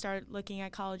wanted you to start looking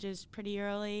at colleges pretty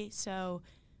early. So,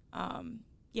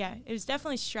 yeah, it was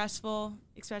definitely stressful,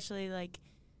 especially, like,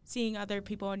 seeing other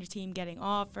people on your team getting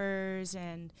offers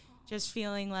and just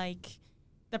feeling, like,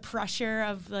 the pressure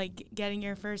of, like, getting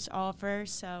your first offer.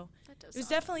 So it was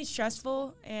definitely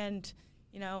stressful. And,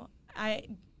 you know, I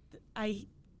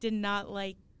did not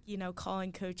like, you know,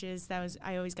 calling coaches.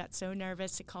 I always got so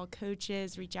nervous to call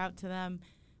coaches, reach out to them.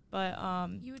 But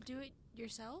you would do it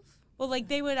yourself? Well, like,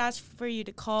 they would ask for you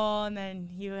to call, and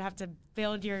then you would have to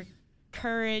build your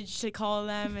courage to call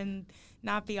them and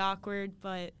not be awkward.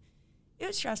 But it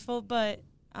was stressful. But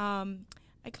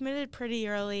I committed pretty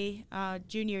early,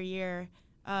 junior year,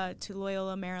 to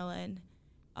Loyola, Maryland.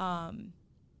 And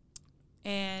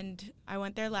I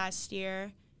went there last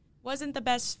year. Wasn't the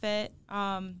best fit.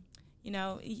 You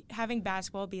know, having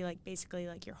basketball be, like, basically,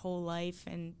 like, your whole life,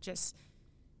 and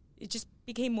it just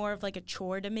became more of, like, a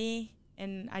chore to me.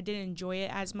 And I didn't enjoy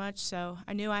it as much, so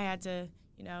I knew I had to,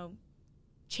 you know,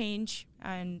 change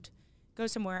and go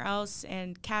somewhere else.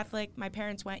 And Catholic, my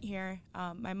parents went here.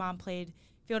 My mom played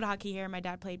field hockey here. My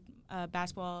dad played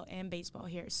basketball and baseball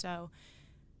here. So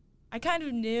I kind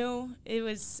of knew it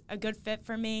was a good fit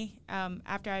for me.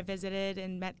 After I visited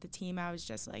and met the team, I was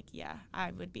just like, yeah,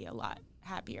 I would be a lot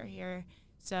happier here.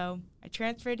 So I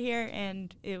transferred here,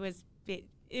 and it was the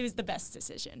best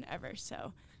decision ever.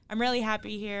 So I'm really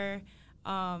happy here.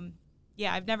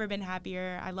 Yeah, I've never been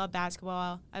happier. I love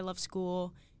basketball. I love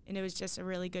school, and it was just a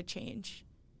really good change.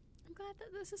 I'm glad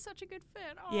that this is such a good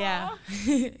fit. Aww. Yeah.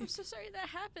 I'm so sorry that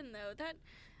happened, though.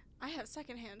 I have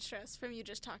secondhand stress from you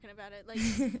just talking about it. Like,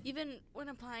 even when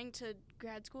applying to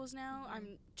grad schools now,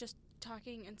 I'm just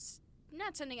talking and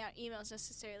not sending out emails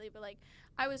necessarily, but, like,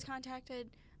 I was contacted,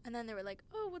 and then they were like,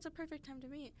 oh, what's a perfect time to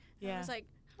meet? And I was like,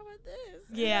 how about this?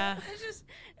 Yeah.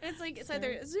 It's like, it's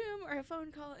either a Zoom or a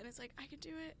phone call, and it's like, I could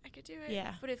do it.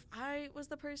 Yeah. But if I was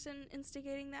the person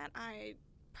instigating that, I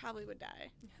probably would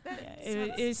die.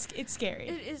 It's scary.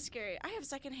 It is scary. I have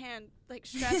secondhand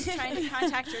stress trying to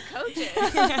contact your coaches,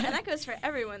 and that goes for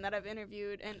everyone that I've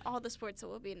interviewed and all the sports that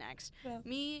will be next. Yeah.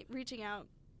 Me reaching out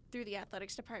through the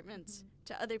athletics departments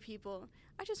to other people,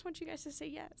 I just want you guys to say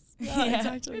yes. Yeah,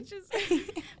 exactly.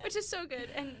 Which is so good,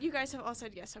 and you guys have all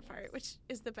said yes so far, which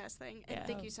is the best thing. And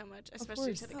thank you so much,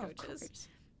 especially to the coaches.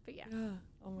 But yeah.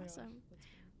 Oh my awesome.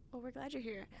 Well, we're glad you're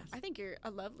here. Yes. I think you're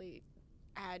a lovely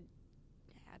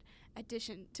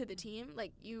addition to the team.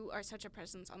 You are such a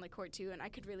presence on the court too, and I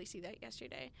could really see that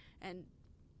yesterday. And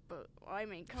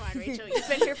come on, Rachel, you've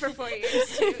been here for 4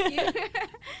 years too.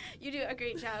 You do a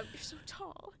great job. You're so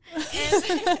tall.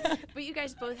 But you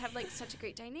guys both have such a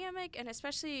great dynamic, and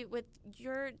especially with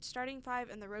your starting five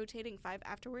and the rotating five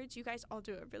afterwards, you guys all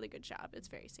do a really good job. It's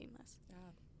very seamless. Yeah.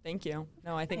 Thank you.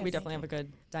 No, I think we definitely have a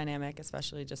good dynamic,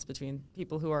 especially just between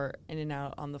people who are in and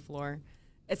out on the floor.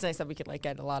 It's nice that we could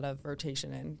get a lot of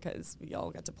rotation in because we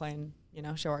all get to play and,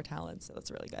 show our talents. So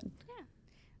that's really good. Yeah.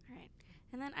 All right.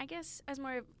 And then I guess as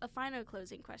more of a final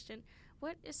closing question,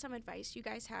 what is some advice you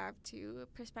guys have to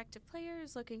prospective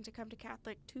players looking to come to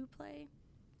Catholic to play?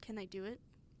 Can they do it?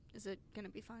 Is it going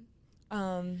to be fun?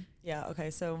 Yeah.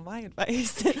 Okay. So my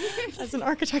advice as an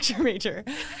architecture major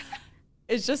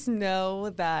is just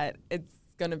know that it's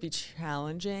going to be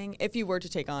challenging if you were to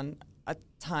take on a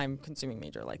time-consuming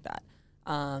major like that.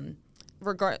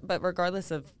 But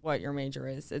regardless of what your major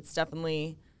is, it's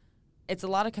a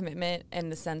lot of commitment in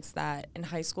the sense that in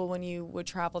high school when you would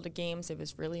travel to games, it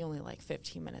was really only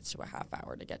 15 minutes to a half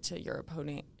hour to get to your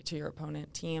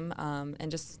opponent team. And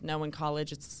just know in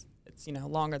college it's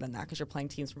longer than that because you're playing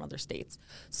teams from other states.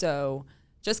 So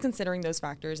just considering those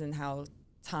factors and how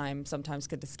time sometimes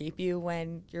could escape you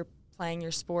when you're playing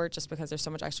your sport just because there's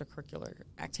so much extracurricular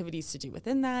activities to do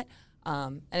within that.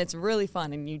 And it's really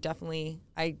fun, and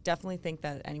I definitely think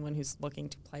that anyone who's looking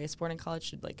to play a sport in college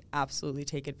should absolutely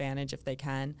take advantage if they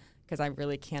can, because I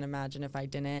really can't imagine if I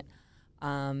didn't.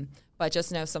 But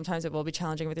just know sometimes it will be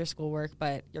challenging with your schoolwork,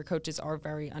 but your coaches are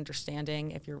very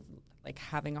understanding if you're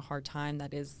having a hard time.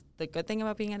 That is the good thing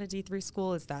about being at a D3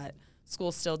 school, is that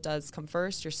school still does come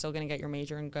first. You're still going to get your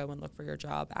major and go and look for your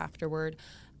job afterward,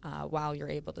 while you're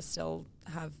able to still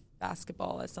have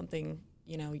basketball as something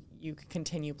you could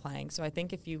continue playing. So I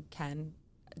think if you can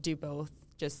do both,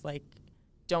 just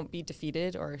don't be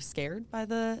defeated or scared by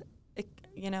the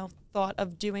thought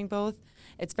of doing both.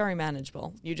 It's very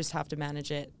manageable. You just have to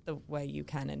manage it the way you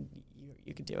can, and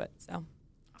you could do it. So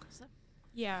awesome.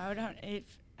 Yeah, if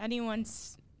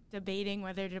anyone's debating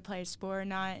whether to play a sport or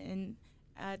not, and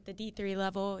at the D3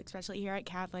 level, especially here at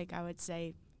Catholic, I would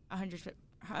say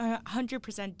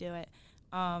 100% do it.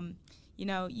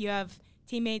 You have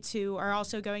teammates who are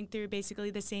also going through basically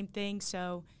the same thing,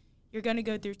 so you're going to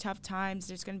go through tough times.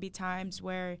 There's going to be times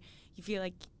where you feel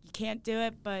like you can't do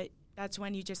it, but that's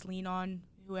when you just lean on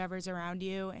whoever's around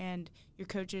you, and your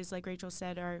coaches, like Rachel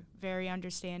said, are very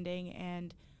understanding,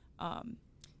 and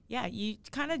you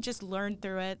kind of just learn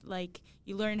through it.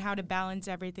 You learn how to balance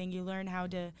everything. You learn how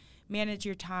to manage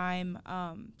your time.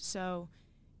 So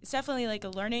it's definitely a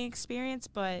learning experience,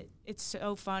 but it's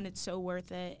so fun. It's so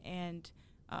worth it, and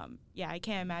I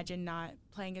can't imagine not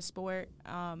playing a sport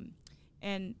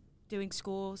and doing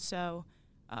school. So,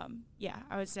 I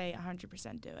would say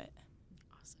 100% do it.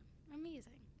 Awesome.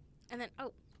 Amazing. And then,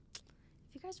 if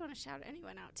you guys want to shout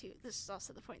anyone out, too, this is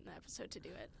also the point in the episode to do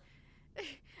it.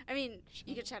 I mean,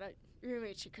 you could shout out your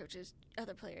roommates, your coaches,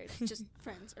 other players, just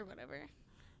friends or whatever,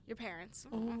 your parents.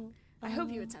 I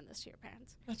hope you would send this to your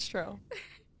parents. That's true.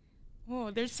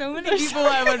 Oh, there's so many people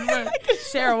I would.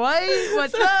 Sarah White,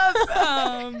 what's up?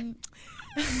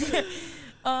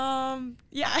 Hi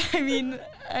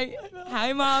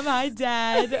mom, hi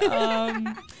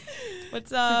dad.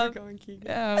 What's up? You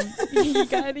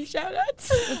got any shout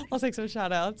outs? I'll take some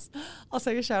shout outs. I'll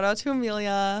take a shout out to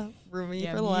Amelia,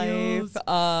 roomie for life.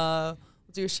 We'll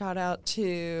do a shout out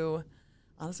to,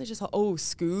 honestly, just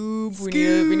Scoob. We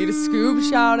need a Scoob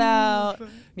shout out.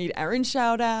 Need Erin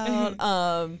shout out.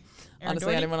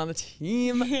 Honestly, anyone on the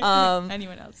team.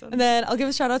 Anyone else. And then I'll give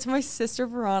a shout out to my sister,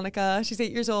 Veronica. She's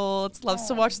 8 years old, loves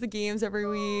to watch the games every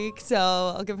week. So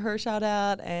I'll give her a shout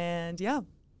out. And yeah.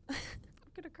 I'm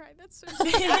going to cry. That's so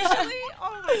sweet, actually.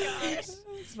 Oh my gosh.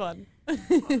 It's fun.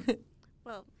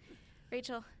 Well,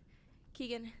 Rachel,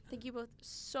 Keegan, thank you both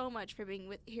so much for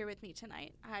being here with me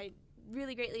tonight. I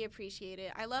really greatly appreciate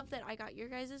it. I love that I got your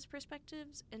guys'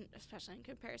 perspectives, and especially in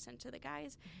comparison to the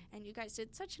guys. And you guys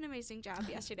did such an amazing job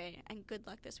yesterday. And good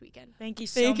luck this weekend. Thank you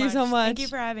so much. Thank you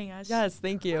for having us. Yes,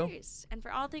 thank you. Of course. And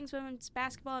for all things women's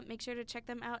basketball, make sure to check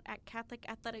them out at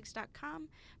catholicathletics.com.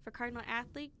 For Cardinal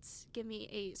athletes, give me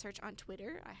a search on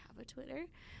Twitter. I have a Twitter.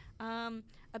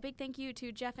 A big thank you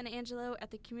to Jeff and Angelo at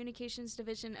the Communications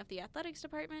Division of the Athletics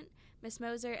Department, Miss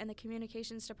Moser and the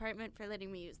Communications Department for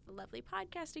letting me use the lovely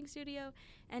podcasting studio,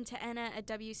 and to Anna at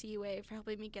WCUA for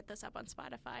helping me get this up on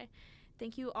Spotify.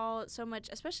 Thank you all so much,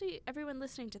 especially everyone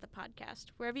listening to the podcast.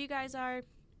 Wherever you guys are,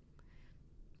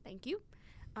 thank you.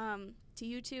 To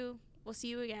you two, we'll see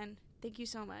you again. Thank you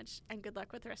so much, and good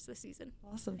luck with the rest of the season.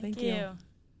 Awesome. Thank you.